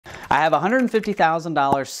I have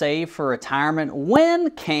 $150,000 saved for retirement. When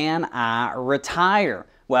can I retire?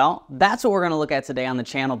 Well, that's what we're going to look at today on the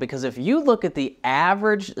channel, because if you look at the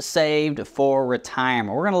average saved for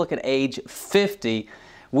retirement, we're going to look at age 50.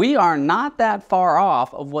 We are not that far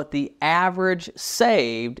off of what the average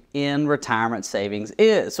saved in retirement savings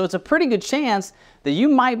is. So it's a pretty good chance that you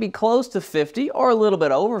might be close to 50 or a little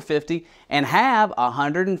bit over 50 and have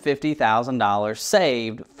 $150,000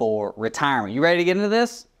 saved for retirement. You ready to get into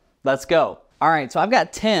this? Let's go. All right, so I've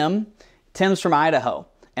got Tim. Tim's from Idaho,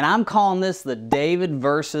 and I'm calling this the David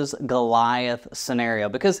versus Goliath scenario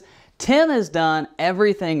because Tim has done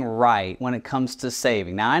everything right when it comes to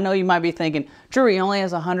saving. Now, I know you might be thinking, Drew, he only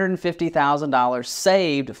has $150,000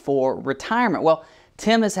 saved for retirement. Well,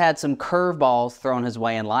 Tim has had some curveballs thrown his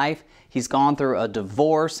way in life. He's gone through a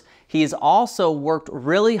divorce. He's also worked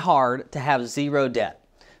really hard to have zero debt.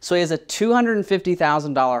 So he has a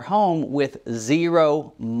 $250,000 home with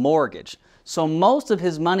zero mortgage. So most of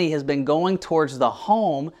his money has been going towards the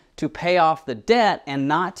home to pay off the debt and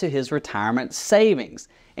not to his retirement savings.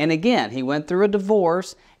 And again, he went through a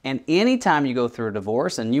divorce, and anytime you go through a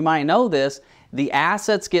divorce, and you might know this, the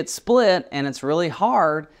assets get split and it's really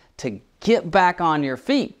hard to get back on your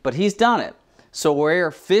feet, but he's done it. So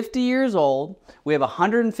we're 50 years old. We have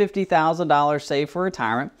 $150,000 saved for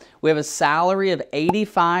retirement. We have a salary of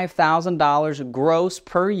 $85,000 gross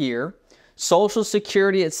per year. Social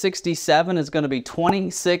Security at 67 is going to be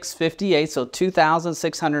 $2,658, so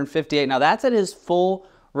 $2,658. Now that's at his full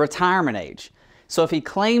retirement age. So if he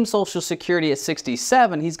claims Social Security at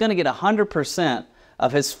 67, he's going to get 100%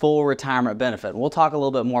 of his full retirement benefit. We'll talk a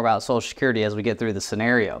little bit more about Social Security as we get through the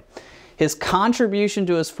scenario. His contribution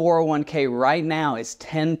to his 401k right now is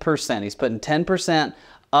 10%. He's putting 10%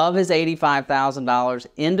 of his $85,000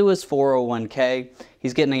 into his 401k.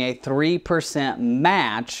 He's getting a 3%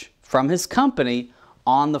 match from his company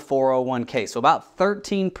on the 401k. So about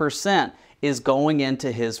 13% is going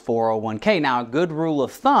into his 401k. Now, a good rule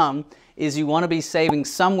of thumb is you want to be saving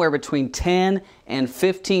somewhere between 10 and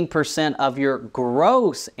 15% of your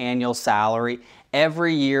gross annual salary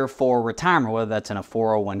every year for retirement, whether that's in a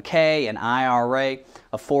 401k, an IRA,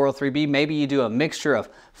 a 403b. Maybe you do a mixture of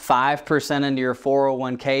 5% into your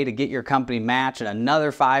 401k to get your company match and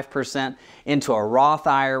another 5% into a Roth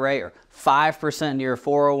IRA, or 5% into your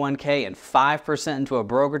 401k and 5% into a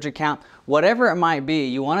brokerage account. Whatever it might be,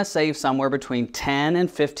 you want to save somewhere between 10 and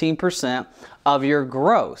 15% of your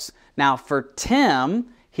gross. Now for Tim,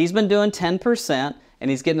 he's been doing 10%, and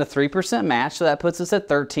he's getting a 3% match, so that puts us at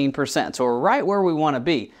 13%. So we're right where we want to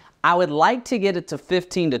be. I would like to get it to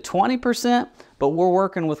 15 to 20%, but we're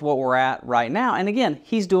working with what we're at right now. And again,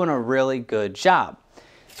 he's doing a really good job.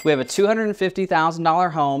 We have a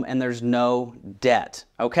 $250,000 home, and there's no debt.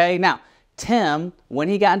 Okay, now Tim, when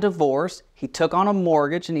he got divorced, he took on a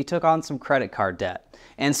mortgage and he took on some credit card debt.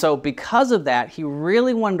 And so because of that, he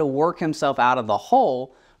really wanted to work himself out of the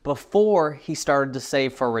hole before he started to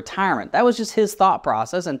save for retirement. That was just his thought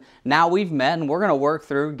process, and now we've met and we're going to work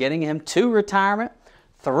through getting him to retirement,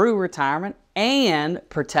 through retirement, and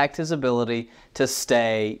protect his ability to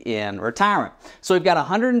stay in retirement. So we've got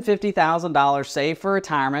 $150,000 saved for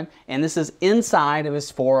retirement, and this is inside of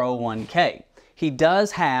his 401k. He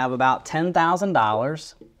does have about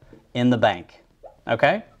 $10,000 in the bank,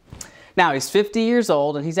 okay? Now, he's 50 years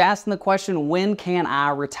old, and he's asking the question, when can I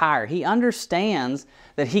retire? He understands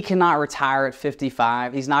that he cannot retire at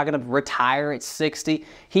 55. He's not going to retire at 60.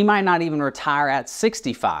 He might not even retire at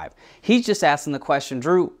 65. He's just asking the question,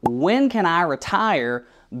 Drew, when can I retire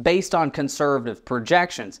based on conservative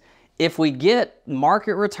projections? If we get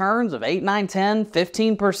market returns of 8, 9, 10,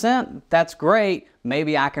 15%, that's great.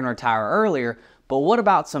 Maybe I can retire earlier. But what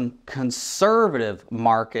about some conservative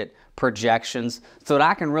market projections so that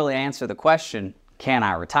I can really answer the question, can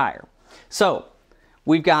I retire? So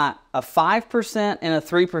we've got a 5% and a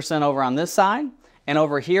 3% over on this side. And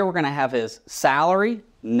over here, we're going to have his salary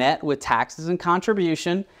net with taxes and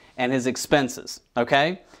contribution and his expenses.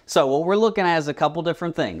 Okay? So what we're looking at is a couple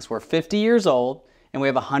different things. We're 50 years old and we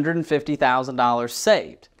have $150,000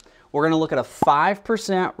 saved. We're going to look at a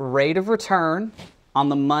 5% rate of return on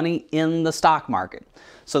the money in the stock market.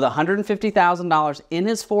 So the $150,000 in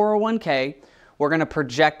his 401k, we're going to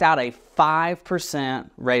project out a 5%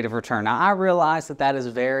 rate of return. Now, I realize that that is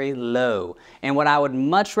very low. And what I would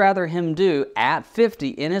much rather him do at 50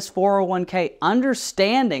 in his 401k,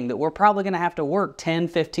 understanding that we're probably going to have to work 10,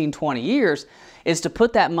 15, 20 years, is to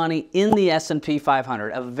put that money in the S&P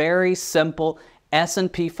 500, a very simple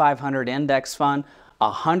S&P 500 index fund,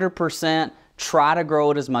 100% try to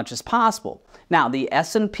grow it as much as possible. Now, the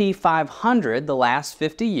S&P 500, the last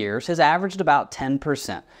 50 years, has averaged about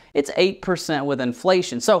 10%. It's 8% with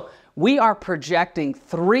inflation. So we are projecting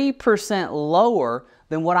 3% lower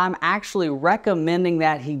than what I'm actually recommending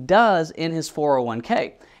that he does in his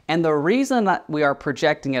 401k. And the reason that we are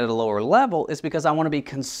projecting it at a lower level is because I want to be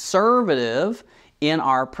conservative in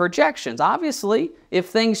our projections. Obviously, if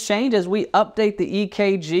things change as we update the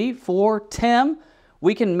EKG for Tim,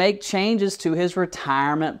 we can make changes to his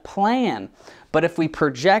retirement plan. But if we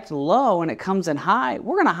project low and it comes in high,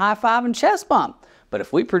 we're going to high five and chest bump. But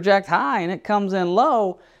if we project high and it comes in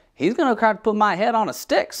low, he's going to try to put my head on a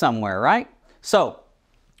stick somewhere, right? So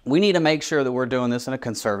we need to make sure that we're doing this in a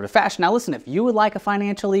conservative fashion. Now listen, if you would like a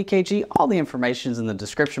financial EKG, all the information is in the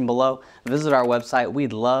description below. Visit our website.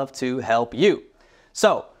 We'd love to help you.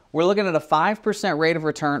 So we're looking at a 5% rate of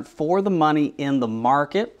return for the money in the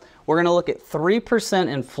market. We're going to look at 3%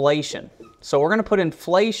 inflation. So we're going to put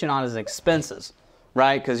inflation on his expenses,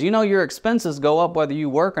 right? Because you know your expenses go up whether you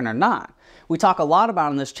working or not. We talk a lot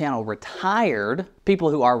about on this channel retired, people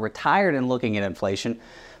who are retired and looking at inflation.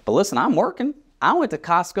 But listen, I'm working. I went to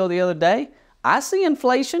Costco the other day. I see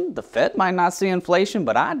inflation. The Fed might not see inflation,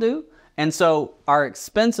 but I do. And so our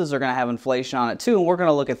expenses are going to have inflation on it too, and we're going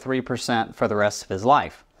to look at 3% for the rest of his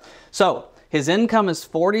life. So his income is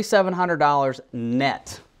 $4,700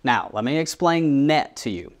 net. Now, let me explain net to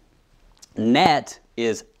you. Net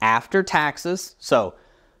is after taxes, so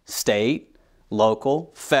state,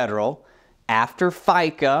 local, federal, after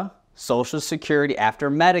FICA, Social Security, after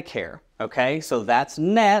Medicare, okay? So that's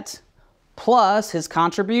net plus his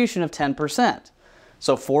contribution of 10%.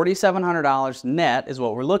 So $4,700 net is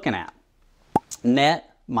what we're looking at.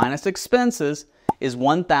 Net minus expenses is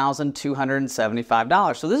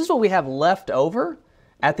 $1,275. So this is what we have left over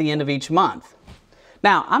at the end of each month.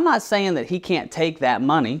 Now, I'm not saying that he can't take that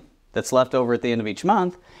money that's left over at the end of each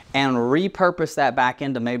month and repurpose that back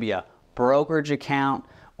into maybe a brokerage account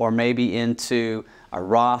or maybe into a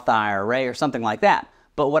Roth IRA or something like that.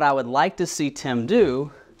 But what I would like to see Tim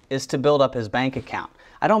do is to build up his bank account.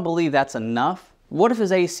 I don't believe that's enough. What if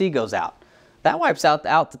his AC goes out? That wipes out the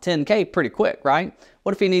 $10K pretty quick, right?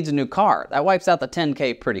 What if he needs a new car? That wipes out the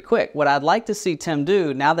 $10K pretty quick. What I'd like to see Tim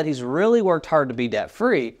do, now that he's really worked hard to be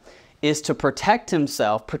debt-free, is to protect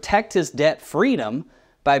himself, protect his debt freedom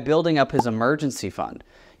by building up his emergency fund.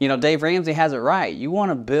 You know, Dave Ramsey has it right. You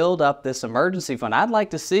want to build up this emergency fund. I'd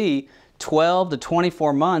like to see 12 to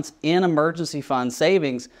 24 months in emergency fund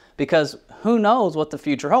savings because who knows what the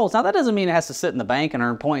future holds. Now, that doesn't mean it has to sit in the bank and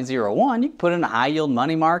earn 0.01. You can put it in a high yield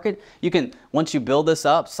money market. You can, once you build this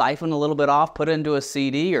up, siphon a little bit off, put it into a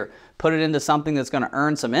CD or put it into something that's going to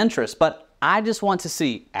earn some interest. But I just want to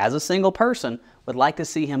see, as a single person, would like to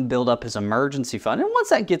see him build up his emergency fund. And once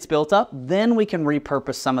that gets built up, then we can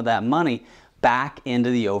repurpose some of that money back into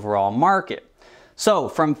the overall market. So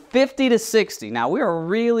from 50 to 60, now we are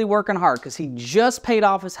really working hard because he just paid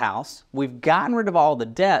off his house. We've gotten rid of all the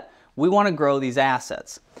debt. We want to grow these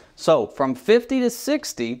assets. So from 50 to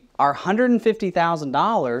 60, our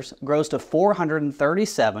 $150,000 grows to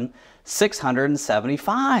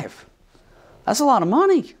 $437,675. That's a lot of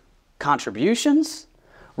money. Contributions,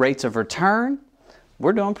 rates of return,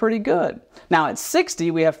 we're doing pretty good. Now at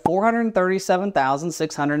 60, we have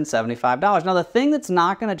 $437,675. Now the thing that's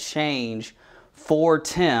not going to change for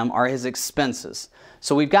Tim are his expenses.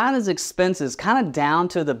 So we've got his expenses kind of down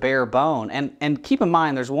to the bare bone. And keep in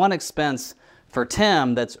mind, there's one expense for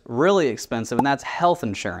Tim that's really expensive, and that's health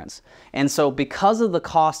insurance. And so because of the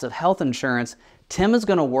cost of health insurance, Tim is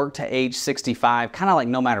going to work to age 65, kind of like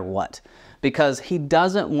no matter what, because he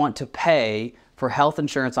doesn't want to pay for health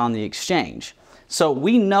insurance on the exchange. So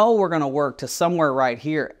we know we're going to work to somewhere right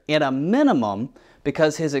here at a minimum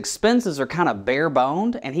because his expenses are kind of bare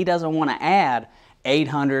boned and he doesn't want to add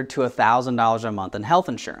 $800 to $1,000 a month in health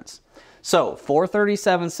insurance. So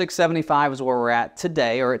 $437,675 is where we're at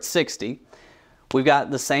today, or at 60. We've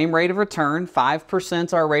got the same rate of return. 5%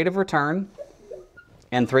 is our rate of return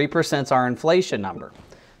and 3% is our inflation number.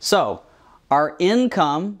 So our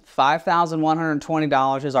income,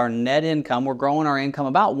 $5,120 is our net income. We're growing our income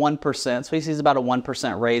about 1%. So he sees about a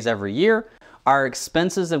 1% raise every year. Our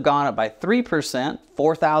expenses have gone up by 3%,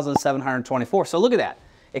 $4,724. So look at that.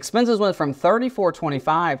 Expenses went from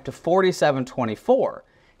 $3,425 to $4,724.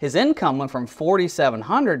 His income went from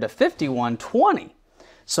 $4,700 to $5,120.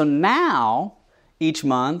 So now, each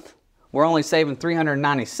month, we're only saving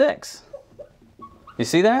 $396. You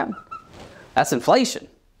see that? That's inflation,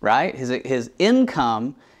 right? His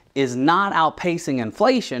income is not outpacing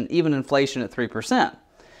inflation, even inflation at 3%.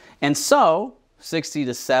 And so, 60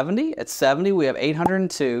 to 70, at 70 we have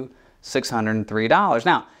 $802,603.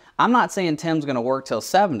 Now, I'm not saying Tim's going to work till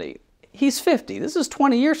 70. He's 50. This is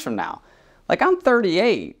 20 years from now. Like, I'm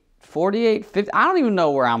 38, 48, 50. I don't even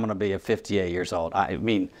know where I'm going to be at 58 years old. I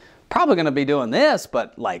mean, probably going to be doing this,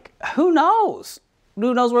 but like, who knows?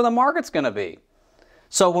 Who knows where the market's going to be?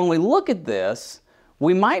 So when we look at this,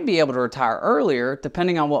 we might be able to retire earlier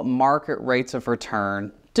depending on what market rates of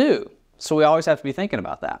return do. So we always have to be thinking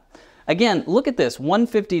about that. Again, look at this,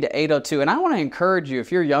 150 to 802. And I want to encourage you,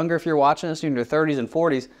 if you're younger, if you're watching this in your 30s and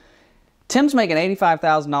 40s, Tim's making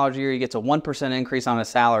 $85,000 a year. He gets a 1% increase on his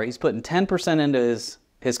salary. He's putting 10% into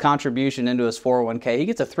his contribution into his 401k. He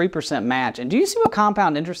gets a 3% match. And do you see what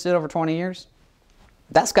compound interest did over 20 years?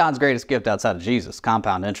 That's God's greatest gift outside of Jesus,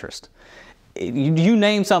 compound interest. You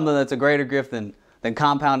name something that's a greater gift than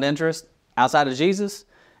compound interest outside of Jesus,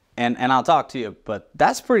 and I'll talk to you, but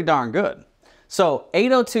that's pretty darn good. So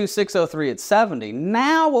 802, 603 at 70.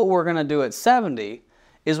 Now what we're going to do at 70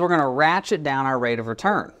 is we're going to ratchet down our rate of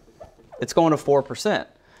return. It's going to 4%.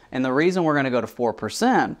 And the reason we're going to go to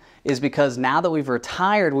 4% is because now that we've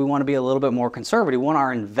retired, we want to be a little bit more conservative. We want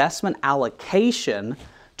our investment allocation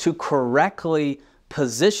to correctly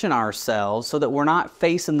position ourselves so that we're not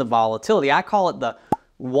facing the volatility. I call it the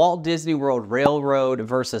Walt Disney World Railroad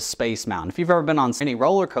versus Space Mountain. If you've ever been on any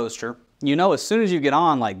roller coaster, you know as soon as you get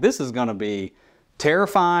on, like, this is going to be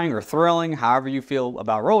terrifying or thrilling, however you feel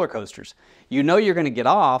about roller coasters. You know you're going to get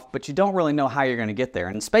off, but you don't really know how you're going to get there.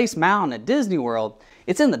 And Space Mountain at Disney World,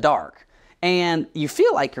 it's in the dark. And you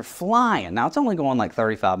feel like you're flying. Now, it's only going like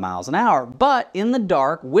 35 miles an hour, but in the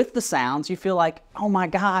dark with the sounds, you feel like, oh my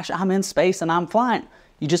gosh, I'm in space and I'm flying.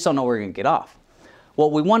 You just don't know where you're going to get off.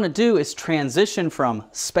 What we want to do is transition from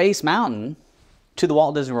Space Mountain to the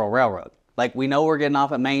Walt Disney World Railroad. Like, we know we're getting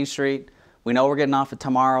off at Main Street. We know we're getting off at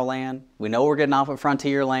Tomorrowland. We know we're getting off at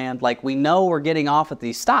Frontierland. Like, we know we're getting off at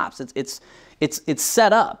these stops. It's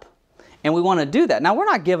set up. And we want to do that. Now, we're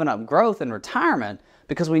not giving up growth in retirement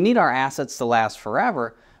because we need our assets to last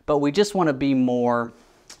forever, but we just want to be more,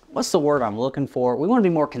 what's the word I'm looking for? We want to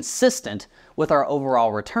be more consistent with our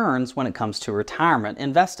overall returns when it comes to retirement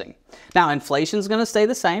investing. Now, inflation is going to stay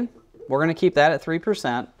the same. We're going to keep that at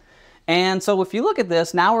 3%. And so if you look at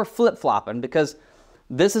this, now we're flip-flopping because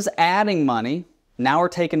this is adding money. Now we're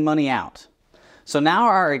taking money out. So now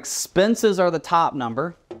our expenses are the top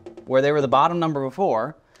number, where they were the bottom number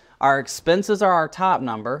before. Our expenses are our top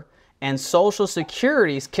number, and Social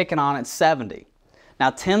Security is kicking on at 70. Now,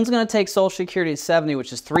 Tim's going to take Social Security at 70,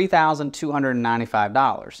 which is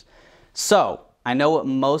 $3,295. So I know what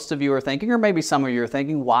most of you are thinking, or maybe some of you are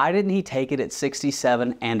thinking, why didn't he take it at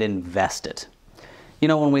 67 and invest it? You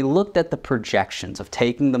know, when we looked at the projections of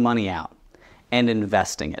taking the money out and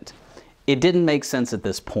investing it, it didn't make sense at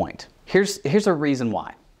this point. Here's a reason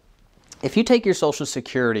why. If you take your Social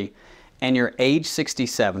Security and you're age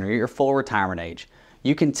 67 or your full retirement age,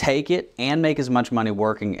 you can take it and make as much money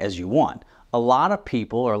working as you want. A lot of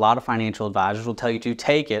people or a lot of financial advisors will tell you to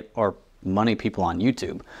take it, or money people on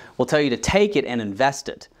YouTube will tell you to take it and invest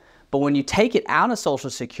it. But when you take it out of Social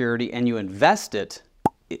Security and you invest it,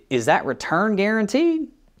 is that return guaranteed?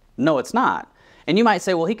 No, it's not. And you might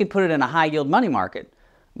say, well, he could put it in a high yield money market.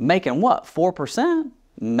 Making what, 4%?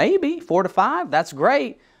 Maybe 4 to 5, that's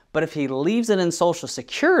great. But if he leaves it in Social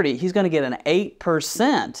Security, he's going to get an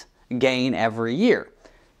 8% gain every year.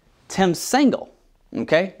 Tim's single,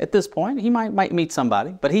 okay? At this point, he might meet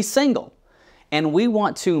somebody, but he's single. And we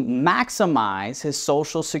want to maximize his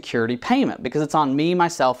Social Security payment because it's on me,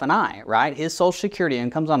 myself, and I, right? His Social Security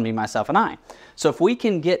income's on me, myself, and I. So if we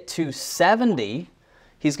can get to 70,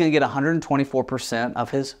 he's going to get 124%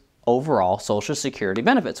 of his overall Social Security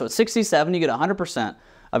benefit. So at 67, you get 100%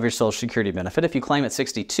 of your Social Security benefit. If you claim at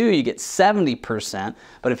 62, you get 70%.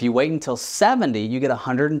 But if you wait until 70, you get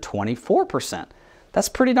 124%. That's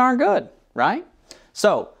pretty darn good, right?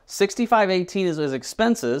 So $65.18 is his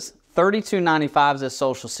expenses. $32.95 is his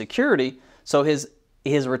Social Security. So his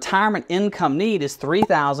retirement income need is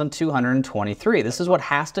 $3,223. This is what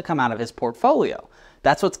has to come out of his portfolio.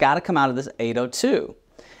 That's what's got to come out of this 802.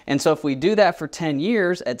 And so if we do that for 10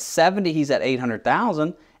 years, at 70 he's at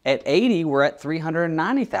 $800,000. At 80 we're at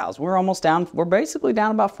 $390,000. We're almost down. We're basically down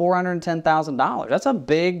about $410,000. That's a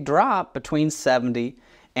big drop between 70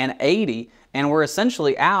 and 80, and we're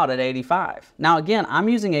essentially out at 85. Now again, I'm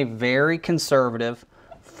using a very conservative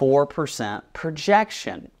 4%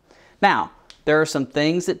 projection. Now, there are some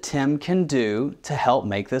things that Tim can do to help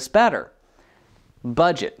make this better.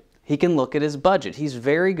 Budget. He can look at his budget. He's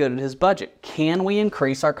very good at his budget. Can we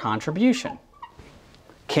increase our contribution?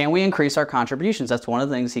 Can we increase our contributions? That's one of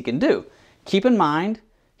the things he can do. Keep in mind,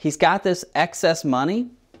 he's got this excess money,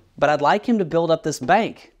 but I'd like him to build up this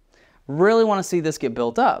bank. Really want to see this get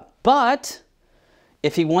built up. But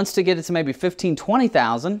If he wants to get it to maybe 15,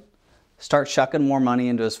 20,000, start chucking more money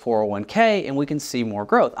into his 401k and we can see more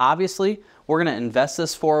growth. Obviously, we're going to invest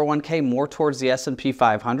this 401k more towards the S&P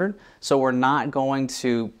 500, so we're not going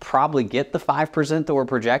to probably get the 5% that we're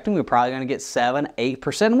projecting. We're probably going to get 7,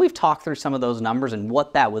 8%. And we've talked through some of those numbers and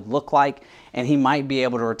what that would look like, and he might be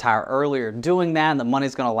able to retire earlier doing that, and the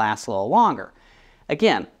money's going to last a little longer.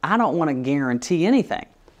 Again, I don't want to guarantee anything,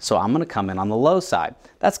 so I'm going to come in on the low side.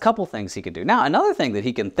 That's a couple things he could do. Now, another thing that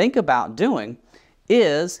he can think about doing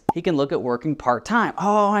is he can look at working part-time.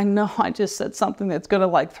 Oh, I know I just said something that's going to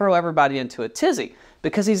like throw everybody into a tizzy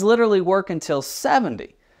because he's literally working till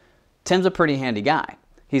 70. Tim's a pretty handy guy.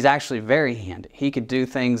 He's actually very handy. He could do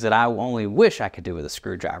things that I only wish I could do with a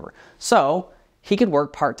screwdriver. So he could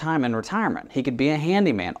work part-time in retirement. He could be a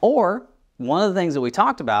handyman. Or one of the things that we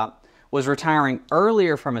talked about was retiring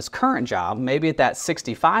earlier from his current job, maybe at that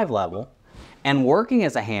 65 level, and working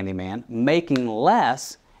as a handyman, making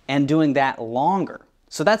less and doing that longer.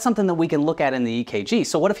 So that's something that we can look at in the EKG.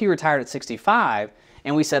 So what if he retired at 65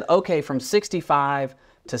 and we said, okay, from 65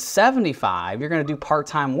 to 75, you're going to do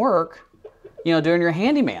part-time work, doing your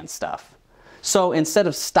handyman stuff. So instead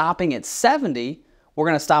of stopping at 70, we're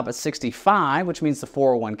going to stop at 65, which means the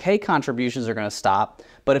 401k contributions are going to stop.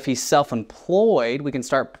 But if he's self-employed, we can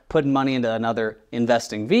start putting money into another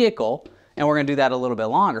investing vehicle, and we're going to do that a little bit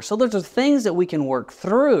longer. So those are things that we can work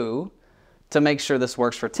through to make sure this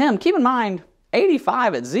works for Tim. Keep in mind,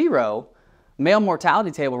 85 at 0, male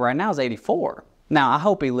mortality table right now is 84. Now, I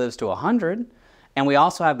hope he lives to 100. And we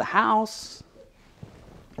also have the house,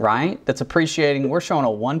 right, that's appreciating. We're showing a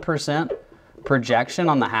 1% projection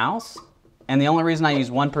on the house. And the only reason I use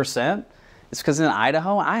 1% is because in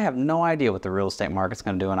Idaho, I have no idea what the real estate market's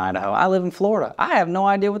going to do in Idaho. I live in Florida. I have no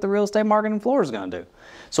idea what the real estate market in Florida is going to do.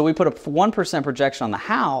 So we put a 1% projection on the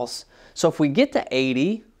house. So if we get to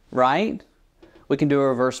 80, right, we can do a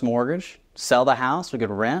reverse mortgage, sell the house, we could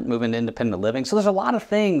rent, move into independent living. So there's a lot of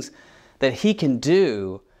things that he can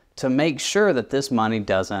do to make sure that this money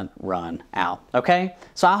doesn't run out, okay?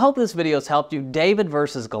 So I hope this video has helped you. David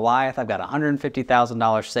versus Goliath. I've got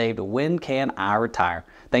 $150,000 saved. When can I retire?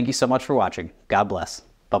 Thank you so much for watching. God bless.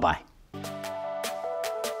 Bye-bye.